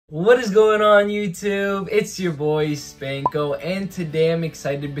What is going on YouTube? It's your boy Spanko, and today I'm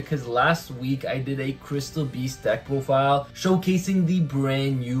excited because last week I did a Crystal Beast deck profile showcasing the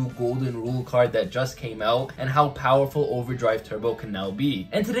brand new Golden Rule card that just came out and how powerful Overdrive Turbo can now be.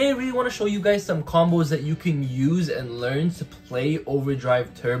 And today I really want to show you guys some combos that you can use and learn to play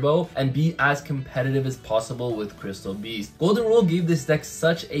Overdrive Turbo and be as competitive as possible with Crystal Beast. Golden Rule gave this deck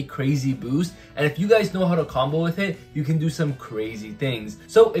such a crazy boost, and if you guys know how to combo with it, you can do some crazy things.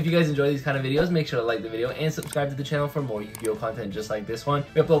 So if you guys enjoy these kind of videos, make sure to like the video and subscribe to the channel for more Yu-Gi-Oh content just like this one.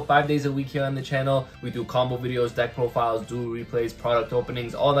 We upload 5 days a week here on the channel. We do combo videos, deck profiles, duel replays, product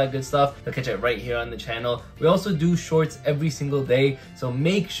openings, all that good stuff. You'll catch it right here on the channel. We also do shorts every single day, so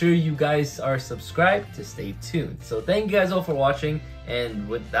make sure you guys are subscribed to stay tuned. So thank you guys all for watching, and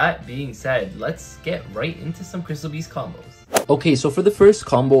with that being said, let's get right into some Crystal Beast combos. Okay, so for the first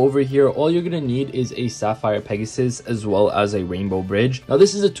combo over here, all you're going to need is a Sapphire Pegasus as well as a Rainbow Bridge. Now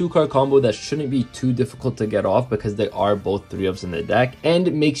this is a 2-card combo that shouldn't be too difficult to get off because they are both 3-ofs in the deck, and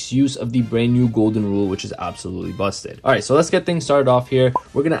it makes use of the brand new Golden Rule, which is absolutely busted. Alright, so let's get things started off here.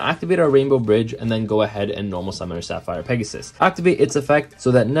 We're going to activate our Rainbow Bridge and then go ahead and normal summon our Sapphire Pegasus. Activate its effect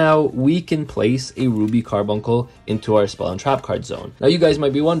so that now we can place a Ruby Carbuncle into our Spell and Trap card zone. Now you guys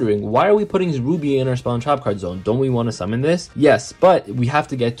might be wondering, why are we putting Ruby in our Spell and Trap card zone? Don't we want to summon this? Yes, but we have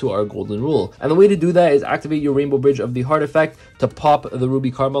to get to our Golden Rule. And the way to do that is activate your Rainbow Bridge of the Heart effect to pop the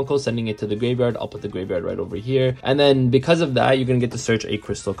Ruby Carbuncle, sending it to the graveyard. I'll put the graveyard right over here. And then because of that, you're going to get to search a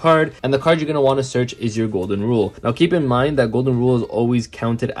crystal card. And the card you're going to want to search is your Golden Rule. Now keep in mind that Golden Rule is always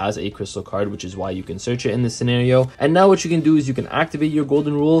counted as a crystal card, which is why you can search it in this scenario. And now what you can do is you can activate your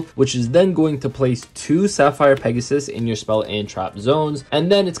Golden Rule, which is then going to place 2 Sapphire Pegasus in your Spell and Trap zones.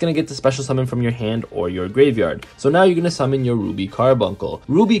 And then it's going to get the special summon from your hand or your graveyard. So now you're going to summon your Ruby Carbuncle.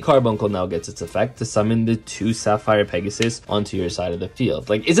 Ruby Carbuncle now gets its effect to summon the 2 Sapphire Pegasus onto your side of the field.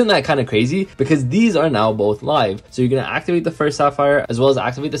 Like, isn't that kind of crazy? Because these are now both live. So you're going to activate the first Sapphire as well as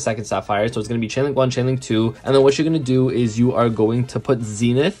activate the second Sapphire. So it's going to be Chainlink 1, Chainlink 2. And then what you're going to do is you are going to put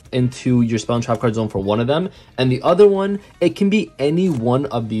Zenith into your Spell and Trap card zone for one of them. And the other one, it can be any one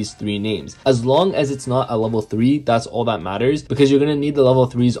of these 3 names. As long as it's not a level 3, that's all that matters, because you're going to need the level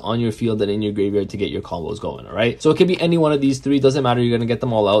 3s on your field and in your graveyard to get your combos going, alright? So it can be any one of these 3, doesn't matter, you're going to get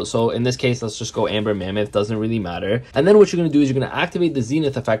them all out. So in this case, let's just go Amber Mammoth, doesn't really matter. And then what you're going to do is you're going to activate the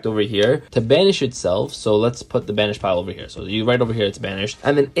Zenith effect over here to banish itself. So let's put the banish pile over here. So you right over here, it's banished.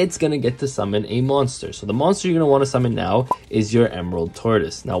 And then it's going to get to summon a monster. So the monster you're going to want to summon now is your Emerald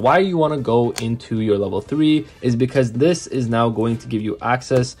Tortoise. Now why you want to go into your level 3 is because this is now going to give you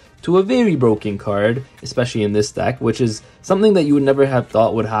access to a very broken card, especially in this deck, which is something that you would never have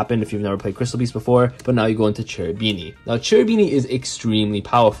thought would happen if you've never played Crystal Beast before, but now you go into Cherubini. Now Cherubini is extremely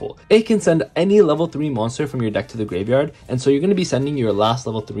powerful. It can send any level 3 monster from your deck to the graveyard, and so you're going to be sending your last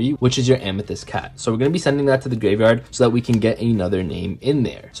level 3, which is your Amethyst Cat. So we're going to be sending that to the graveyard so that we can get another name in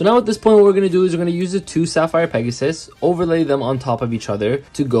there. So now at this point, what we're going to do is we're going to use the 2 Sapphire Pegasus, overlay them on top of each other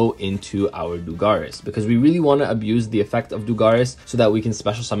to go into our Dugaris, because we really want to abuse the effect of Dugaris so that we can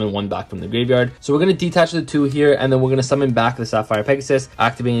special summon one back from the graveyard. So we're going to detach the 2 here, and then we're going to summon back the Sapphire Pegasus,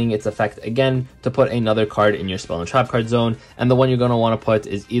 activating its effect again to put another card in your Spell and Trap card zone. And the one you're going to want to put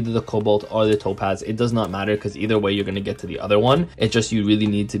is either the Cobalt or the Topaz. It does not matter, because either way you're going to get to the other one. It's just you really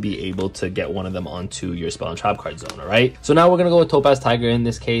need to be able to get one of them onto your Spell and Trap card zone, alright? So now we're going to go with Topaz Tiger in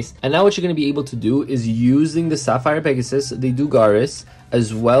this case. And now what you're going to be able to do is using the Sapphire Pegasus, the Dugaris,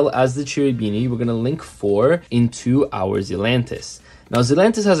 as well as the Cherubini, we're going to link 4 into our Zelantis. Now,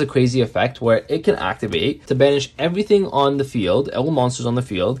 Zelantis has a crazy effect where it can activate to banish everything on the field, all monsters on the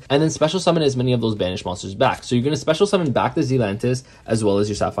field, and then special summon as many of those banished monsters back. So you're going to special summon back the Zelantis as well as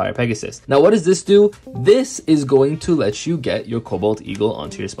your Sapphire Pegasus. Now, what does this do? This is going to let you get your Cobalt Eagle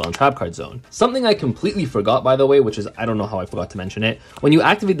onto your Spell and Trap card zone. Something I completely forgot, by the way, which is, I don't know how I forgot to mention it. When you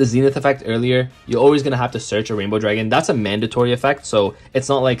activate the Zenith effect earlier, you're always going to have to search a Rainbow Dragon. That's a mandatory effect, so it's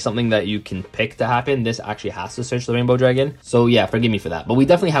not like something that you can pick to happen. This actually has to search the Rainbow Dragon. So yeah, forgive me for that, but we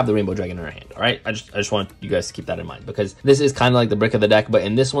definitely have the Rainbow Dragon in our hand. All right, I just want you guys to keep that in mind, because this is kind of like the brick of the deck, but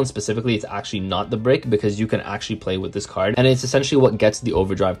in this one specifically, it's actually not the brick, because you can actually play with this card, and it's essentially what gets the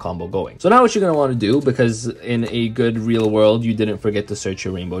Overdrive combo going. So now what you're going to want to do, because in a good real world you didn't forget to search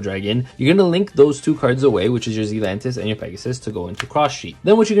your Rainbow Dragon, you're going to link those 2 cards away, which is your Zelantis and your Pegasus, to go into Cross Sheet.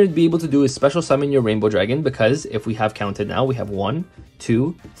 Then what you're going to be able to do is special summon your Rainbow Dragon, because if we have counted now, we have 1,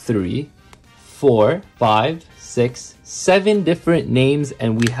 2, 3, 4, 5, 6, 7 different names,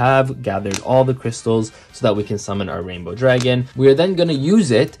 and we have gathered all the crystals so that we can summon our rainbow dragon. We are then going to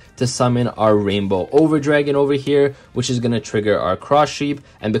use it to summon our rainbow overdragon over here, which is going to trigger our cross sheep.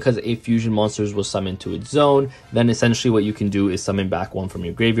 And because 8 fusion monsters will summon to its zone, then essentially what you can do is summon back one from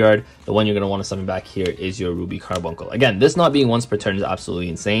your graveyard. The one you're going to want to summon back here is your Ruby Carbuncle. Again, this not being once per turn is absolutely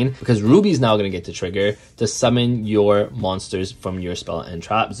insane, because Ruby is now going to get to trigger to summon your monsters from your spell and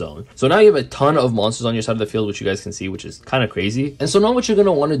trap zone. So now you have a ton of monsters on your side of the field, which you guys can see, which is kind of crazy. And so now what you're going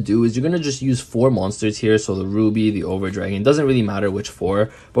to want to do is you're going to just use 4 monsters here. So the Ruby, the Overdragon, doesn't really matter which 4,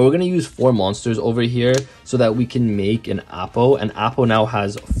 but we're going to use 4 monsters over here so that we can make an Apo. And Apo now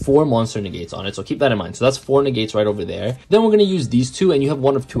has 4 monster negates on it, so keep that in mind. So that's 4 negates right over there. Then we're going to use these 2, and you have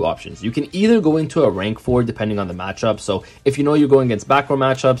one of 2 options. You can either go into a rank 4 depending on the matchup. So if you know you're going against back row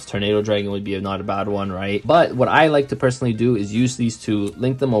matchups, Tornado Dragon would be not a bad one, right? But what I like to personally do is use these 2,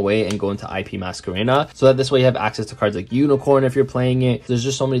 link them away, and go into IP Masquerena, so that this way you have access to cards like Unicorn if you're playing it. There's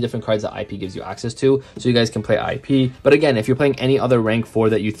just so many different cards that IP gives you access to, so you guys can play IP. But again, if you're playing any other rank 4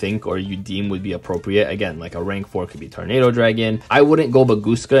 that you think or you deem would be appropriate, again, like a rank 4 could be Tornado Dragon. I wouldn't go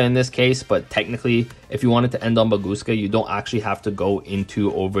Baguska in this case, but technically if you wanted to end on Baguska, you don't actually have to go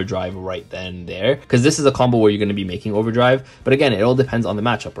into Overdrive right then and there, because this is a combo where you're going to be making Overdrive. But again, it all depends on the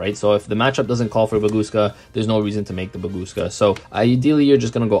matchup, right? So if the matchup doesn't call for Baguska, there's no reason to make the Baguska. So ideally you're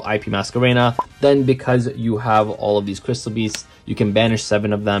just going to go IP Masquerena. Then because you have all of these crystal beasts, you can banish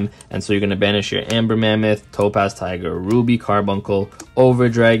 7 of them, and so you're going to banish your Amber Mammoth, Topaz Tiger, Ruby Carbuncle,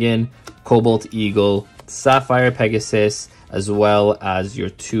 Overdragon, Cobalt Eagle, Sapphire Pegasus, as well as your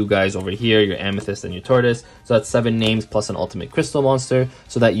 2 guys over here, your Amethyst and your Tortoise. So that's 7 names plus an ultimate crystal monster,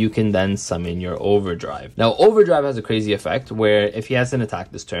 so that you can then summon your Overdrive. Now Overdrive has a crazy effect where if he hasn't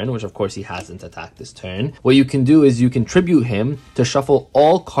attacked this turn, which of course he hasn't attacked this turn, what you can do is you can tribute him to shuffle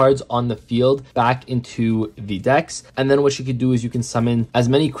all cards on the field back into the decks, and then what you can do is you can summon as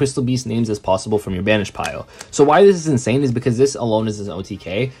many crystal beast names as possible from your banish pile. So why this is insane is because this alone is an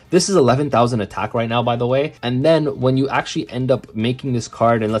OTK. This is 11,000 attack right now, by the way, and then when you actually end up making this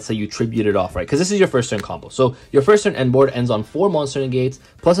card, and let's say you tribute it off, right? Because this is your first turn combo. So your first turn end board ends on 4 monster negates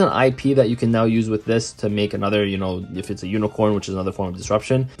plus an IP that you can now use with this to make another, you know, if it's a unicorn, which is another form of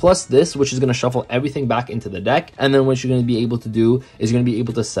disruption, plus this, which is going to shuffle everything back into the deck. And then what you're going to be able to do is you're going to be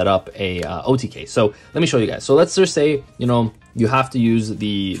able to set up a OTK. So let me show you guys. So let's just say, you know, you have to use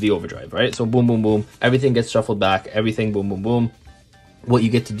the Overdrive, right? So boom, boom, boom, everything gets shuffled back, everything, boom, boom, boom. What you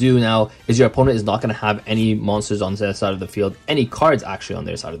get to do now is your opponent is not going to have any monsters on their side of the field, any cards actually on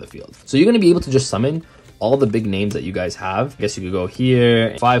their side of the field. So you're going to be able to just summon all the big names that you guys have. I guess you could go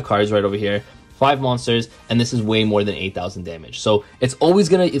here, 5 cards right over here, 5 monsters, and this is way more than 8,000 damage. So it's always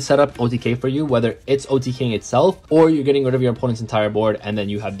going to set up OTK for you, whether it's OTKing itself or you're getting rid of your opponent's entire board and then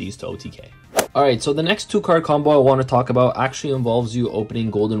you have these to OTK. Alright, so the next 2 card combo I want to talk about actually involves you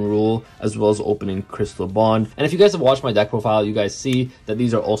opening Golden Rule as well as opening Crystal Bond. And if you guys have watched my deck profile, you guys see that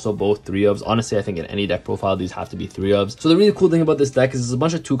these are also both 3-ofs. Honestly, I think in any deck profile, these have to be 3-ofs. So the really cool thing about this deck is it's a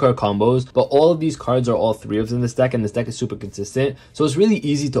bunch of 2 card combos, but all of these cards are all 3-ofs in this deck, and this deck is super consistent. So it's really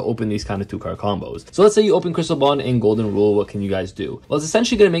easy to open these kind of 2 card combos. So let's say you open Crystal Bond and Golden Rule, what can you guys do? Well, it's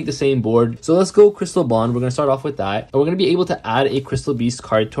essentially going to make the same board. So let's go Crystal Bond. We're going to start off with that, and we're going to be able to add a Crystal Beast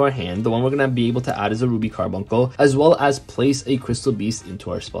card to our hand. The one we're going to be able to add is a Ruby Carbuncle, as well as place a Crystal Beast into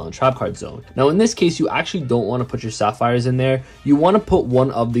our spell and trap card zone. Now in this case, you actually don't want to put your Sapphires in there. You want to put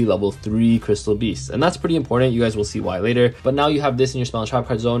one of the level 3 Crystal Beasts, and that's pretty important. You guys will see why later. But now you have this in your spell and trap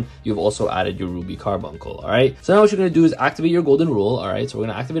card zone. You've also added your Ruby Carbuncle. All right, so now what you're going to do is activate your Golden Rule. All right, so we're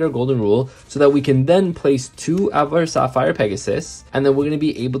going to activate our Golden Rule so that we can then place 2 of our Sapphire Pegasus, and then we're going to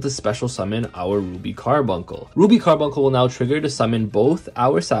be able to special summon our Ruby Carbuncle. Ruby Carbuncle will now trigger to summon both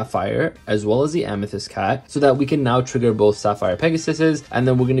our Sapphire as well as the Amethyst Cat, so that we can now trigger both Sapphire Pegasuses, and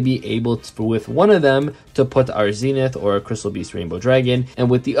then we're going to be able to, with one of them, to put our Zenith or Crystal Beast Rainbow Dragon, and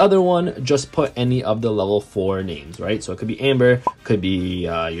with the other one, just put any of the level 4 names, right? So it could be Amber, could be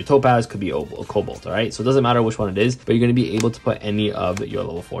your Topaz, could be Cobalt, all right? So it doesn't matter which one it is, but you're going to be able to put any of your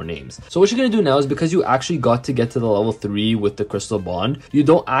level 4 names. So what you're going to do now is, because you actually got to get to the level 3 with the Crystal Bond, you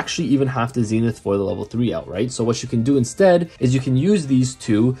don't actually even have to Zenith for the level 3 out, right? So what you can do instead is you can use these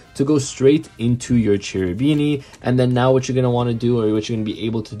 2 to go straight into your Cherubini, and then now what you're going to want to do, or what you're going to be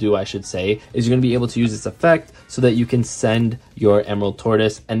able to do, I should say, is you're going to be able to use this effect so that you can send your Emerald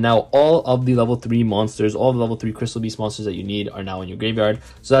Tortoise, and now all of the level 3 monsters, all the level 3 Crystal Beast monsters that you need are now in your graveyard.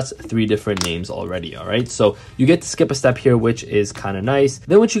 So that's 3 different names already, all right? So you get to skip a step here, which is kind of nice.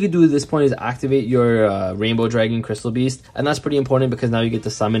 Then what you can do at this point is activate your Rainbow Dragon Crystal Beast, and that's pretty important because now you get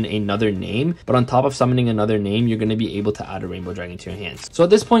to summon another name, but on top of summoning another name, you're going to be able to add a Rainbow Dragon to your hands. So at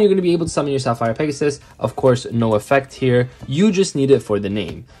this point, you're going to be able to summon summon your Sapphire Pegasus. Of course, no effect here. You just need it for the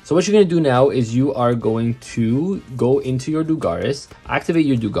name. So what you're going to do now is you are going to go into your Dugaris, activate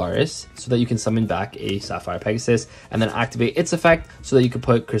your Dugaris so that you can summon back a Sapphire Pegasus, and then activate its effect so that you can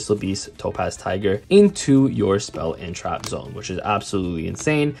put Crystal Beast Topaz Tiger into your spell and trap zone, which is absolutely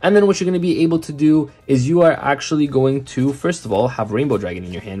insane. And then what you're going to be able to do is you are actually going to, first of all, have Rainbow Dragon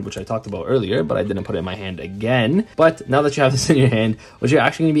in your hand, which I talked about earlier, but I didn't put it in my hand again. But now that you have this in your hand, what you're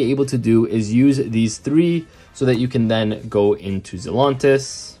actually going to be able to do is use these three so that you can then go into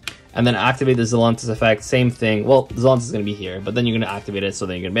Zelantis and then activate the Zelantis effect. Same thing. Well, Zelantis is going to be here, but then you're going to activate it so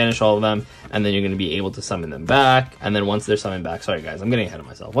then you're going to banish all of them, and then you're going to be able to summon them back. And then once they're summoned back, sorry guys, I'm getting ahead of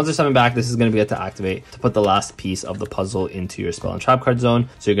myself. Once they're summoned back, this is going to be able to activate to put the last piece of the puzzle into your spell and trap card zone.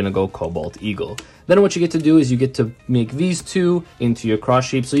 So you're going to go Cobalt Eagle. Then what you get to do is you get to make these two into your cross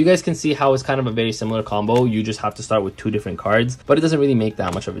sheep. So you guys can see how it's kind of a very similar combo. You just have to start with 2 different cards, but it doesn't really make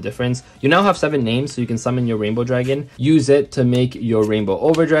that much of a difference. You now have 7 names, so you can summon your Rainbow Dragon, use it to make your Rainbow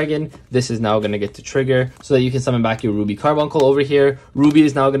Overdragon. This is now going to get to trigger so that you can summon back your Ruby Carbuncle over here. Ruby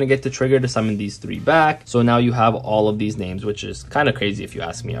is now going to get to trigger to summon these 3 back. So now you have all of these names, which is kind of crazy if you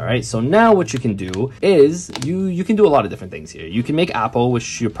ask me. All right, so now what you can do is you can do a lot of different things here. You can make Apple,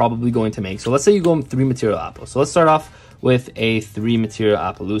 which you're probably going to make. So let's say you go in 3 material Apple. So let's start off with a 3 material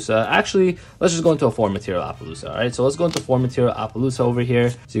Appaloosa. Actually, let's just go into a 4 material Appaloosa. All right, so let's go into 4 material Appaloosa over here.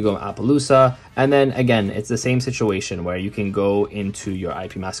 So you go Appaloosa, and then again, it's the same situation where you can go into your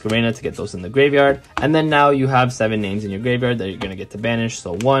IP Masquerena to get those in the graveyard. And then now you have 7 names in your graveyard that you're going to get to banish.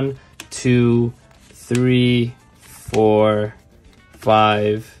 So 1, 2, 3, 4,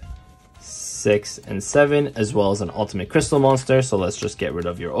 5, 6, and 7, as well as an ultimate crystal monster. So let's just get rid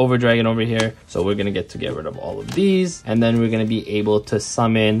of your Overdragon over here. So we're going to get rid of all of these, and then we're going to be able to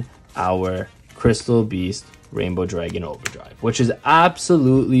summon our Crystal Beast Rainbow Dragon Overdrive, which is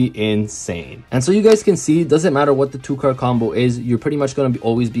absolutely insane. And so you guys can see, it doesn't matter what the 2-card combo is, you're pretty much going to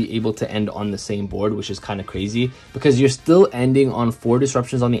always be able to end on the same board, which is kind of crazy because you're still ending on 4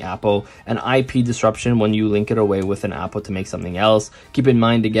 disruptions on the Apple, an IP disruption when you link it away with an Apple to make something else. Keep in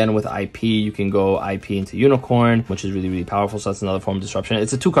mind, again, with IP, you can go IP into Unicorn, which is really, really powerful. So that's another form of disruption.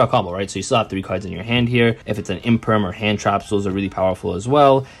 It's a 2-card combo, right? So you still have 3 cards in your hand here. If it's an Imperm or hand traps, those are really powerful as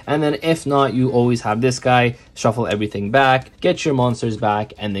well. And then if not, you always have this guy, shuffle everything back, get your monsters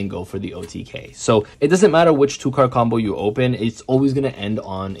back, and then go for the OTK. So it doesn't matter which 2-card combo you open, it's always going to end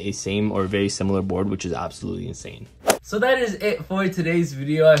on a same or very similar board, which is absolutely insane. So that is it for today's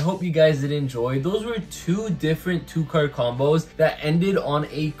video. I hope you guys did enjoy. Those were 2 different 2-card combos that ended on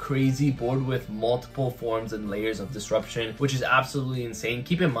a crazy board with multiple forms and layers of disruption, which is absolutely insane.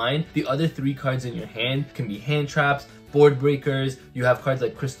 Keep in mind, the other 3 cards in your hand can be hand traps, board breakers. You have cards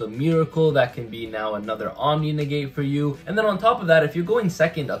like Crystal Miracle that can be now another Omni Negate for you. And then on top of that, if you're going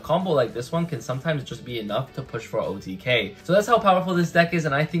second, a combo like this one can sometimes just be enough to push for OTK. So that's how powerful this deck is,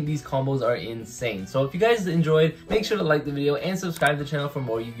 and I think these combos are insane. So if you guys enjoyed, make sure to like the video and subscribe to the channel for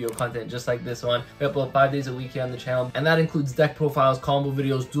more Yu-Gi-Oh content just like this one. We upload 5 days a week here on the channel, and that includes deck profiles, combo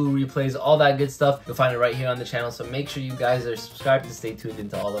videos, duel replays, all that good stuff. You'll find it right here on the channel, so make sure you guys are subscribed to stay tuned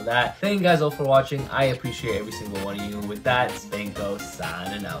into all of that. Thank you guys all for watching. I appreciate every single one of you. With that, Spanko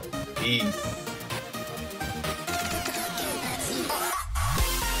signing out. Peace.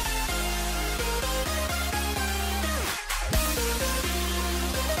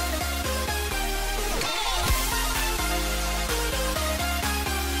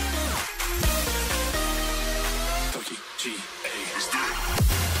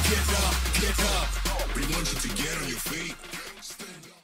 Get up, bring energy together.